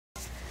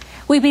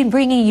We've been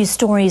bringing you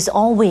stories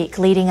all week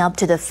leading up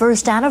to the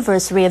first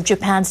anniversary of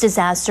Japan's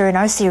disaster in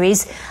our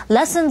series,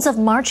 Lessons of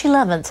March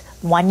 11th,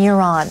 1 year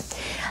on.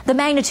 The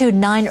magnitude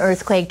 9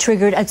 earthquake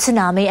triggered a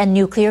tsunami and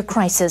nuclear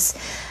crisis.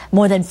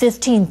 More than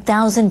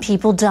 15,000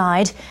 people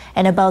died,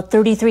 and about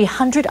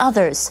 3,300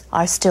 others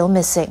are still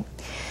missing.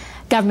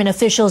 Government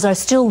officials are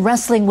still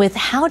wrestling with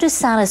how to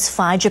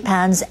satisfy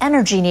Japan's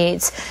energy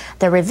needs.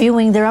 They're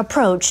reviewing their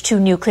approach to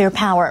nuclear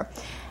power.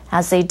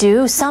 As they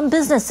do, some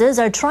businesses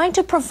are trying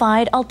to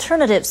provide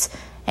alternatives.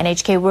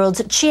 NHK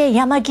World's Chie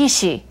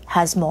Yamagishi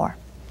has more.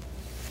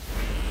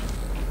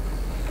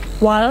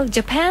 While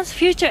Japan's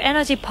future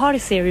energy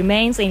policy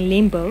remains in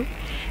limbo,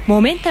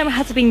 momentum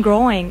has been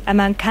growing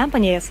among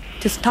companies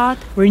to start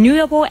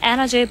renewable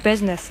energy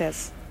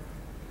businesses.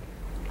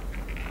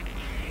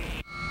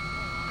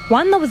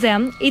 One of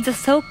them is the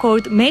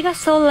so-called mega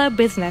solar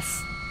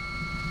business.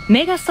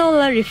 Mega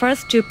solar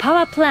refers to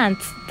power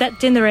plants that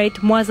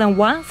generate more than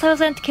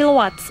 1,000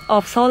 kilowatts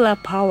of solar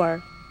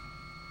power.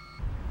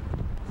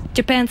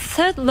 Japan's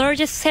third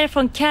largest cell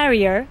phone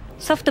carrier,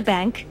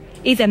 SoftBank,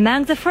 is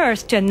among the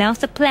first to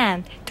announce a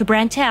plan to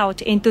branch out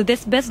into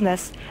this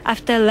business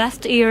after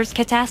last year's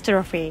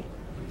catastrophe.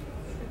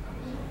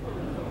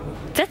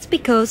 That's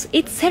because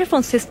its cell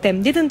phone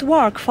system didn't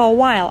work for a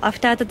while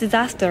after the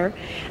disaster,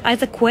 as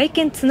the quake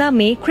and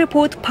tsunami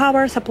crippled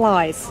power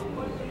supplies.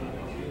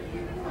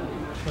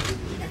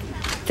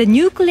 The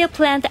nuclear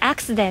plant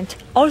accident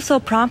also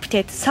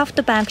prompted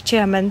SoftBank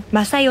chairman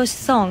Masayoshi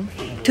Son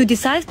to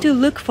decide to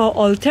look for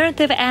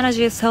alternative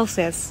energy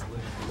sources.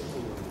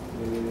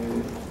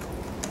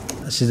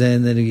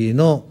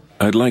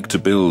 I'd like to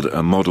build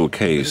a model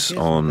case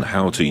on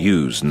how to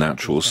use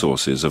natural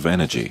sources of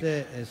energy.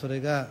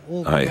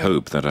 I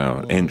hope that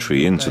our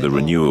entry into the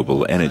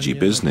renewable energy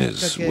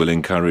business will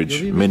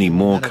encourage many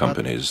more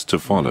companies to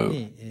follow.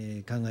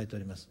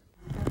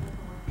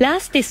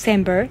 Last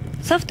December,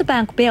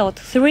 SoftBank built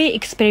 3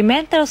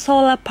 experimental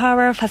solar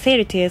power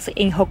facilities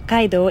in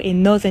Hokkaido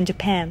in northern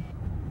Japan.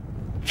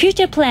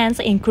 Future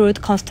plans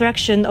include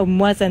construction of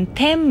more than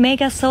 10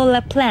 mega solar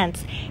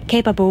plants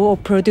capable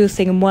of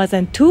producing more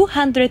than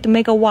 200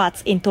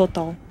 megawatts in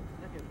total.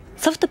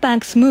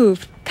 SoftBank's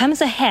move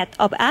comes ahead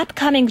of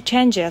upcoming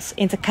changes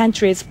in the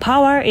country's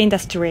power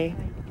industry.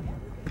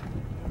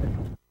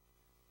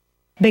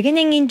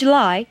 Beginning in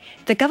July,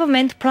 the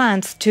government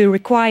plans to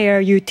require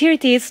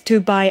utilities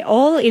to buy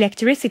all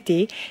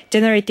electricity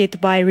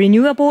generated by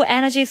renewable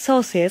energy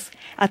sources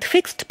at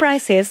fixed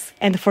prices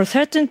and for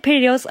certain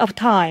periods of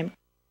time.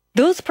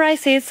 Those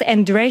prices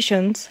and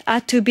durations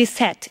are to be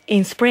set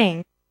in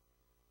spring.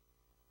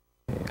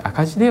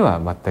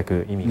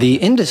 The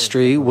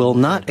industry will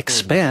not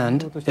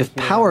expand if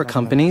power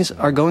companies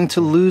are going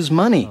to lose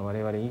money.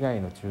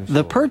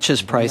 The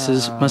purchase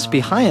prices must be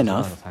high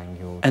enough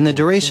and the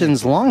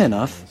durations long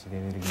enough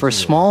for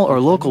small or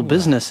local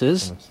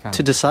businesses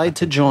to decide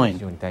to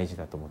join.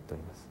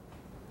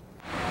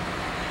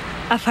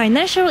 A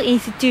financial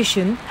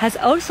institution has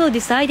also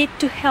decided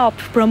to help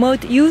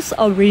promote use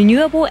of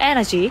renewable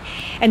energy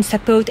and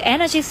support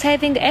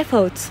energy-saving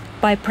efforts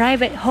by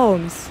private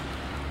homes.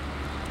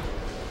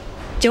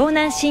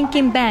 Jonan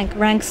Shinkin Bank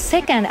ranks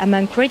second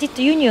among credit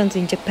unions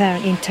in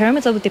Japan in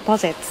terms of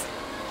deposits.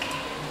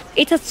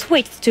 It has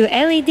switched to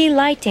LED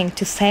lighting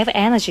to save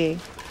energy.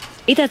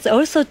 It has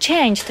also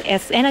changed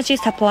its energy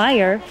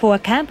supplier for a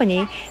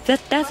company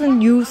that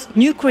doesn't use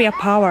nuclear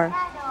power.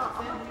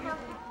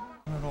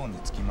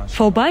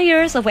 For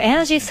buyers of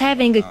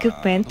energy-saving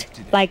equipment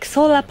like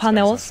solar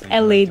panels,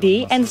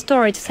 LED, and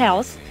storage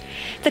cells,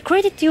 the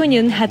credit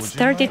union had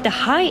started a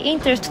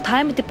high-interest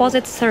time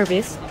deposit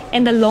service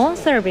and a loan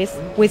service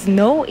with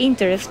no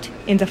interest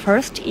in the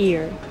first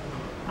year.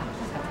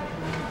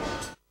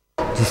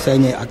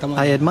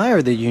 I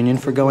admire the union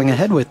for going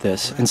ahead with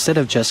this instead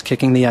of just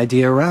kicking the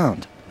idea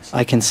around.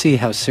 I can see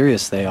how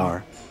serious they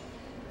are.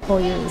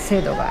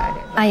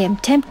 I am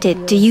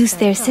tempted to use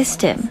their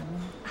system.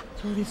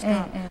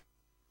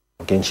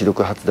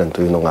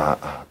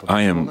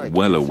 I am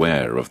well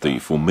aware of the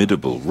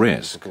formidable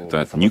risk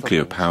that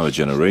nuclear power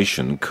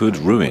generation could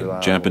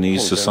ruin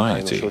Japanese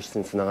society.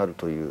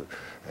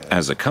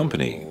 As a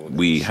company,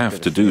 we have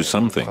to do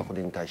something.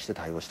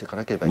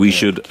 We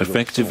should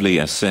effectively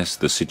assess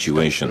the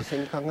situation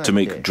to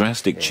make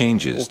drastic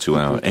changes to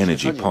our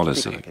energy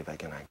policy.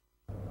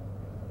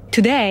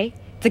 Today,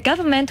 the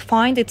government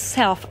finds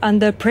itself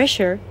under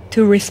pressure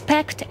to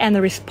respect and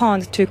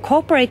respond to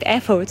corporate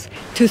efforts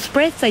to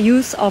spread the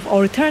use of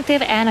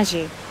alternative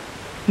energy.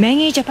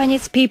 Many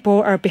Japanese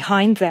people are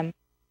behind them.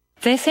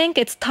 They think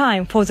it's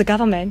time for the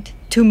government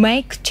to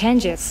make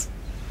changes.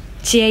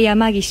 Chie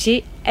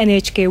Yamagishi,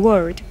 NHK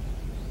World.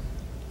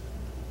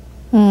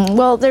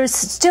 Well, there's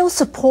still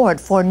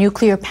support for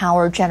nuclear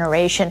power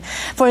generation.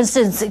 For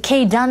instance,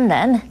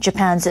 Keidanren,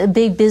 Japan's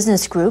big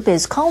business group,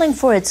 is calling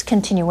for its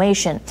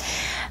continuation.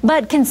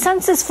 But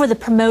consensus for the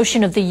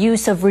promotion of the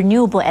use of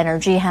renewable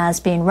energy has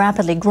been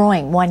rapidly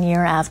growing 1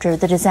 year after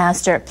the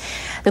disaster.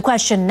 The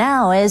question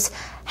now is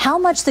how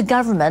much the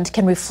government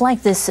can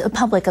reflect this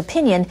public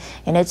opinion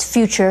in its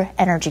future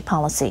energy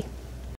policy.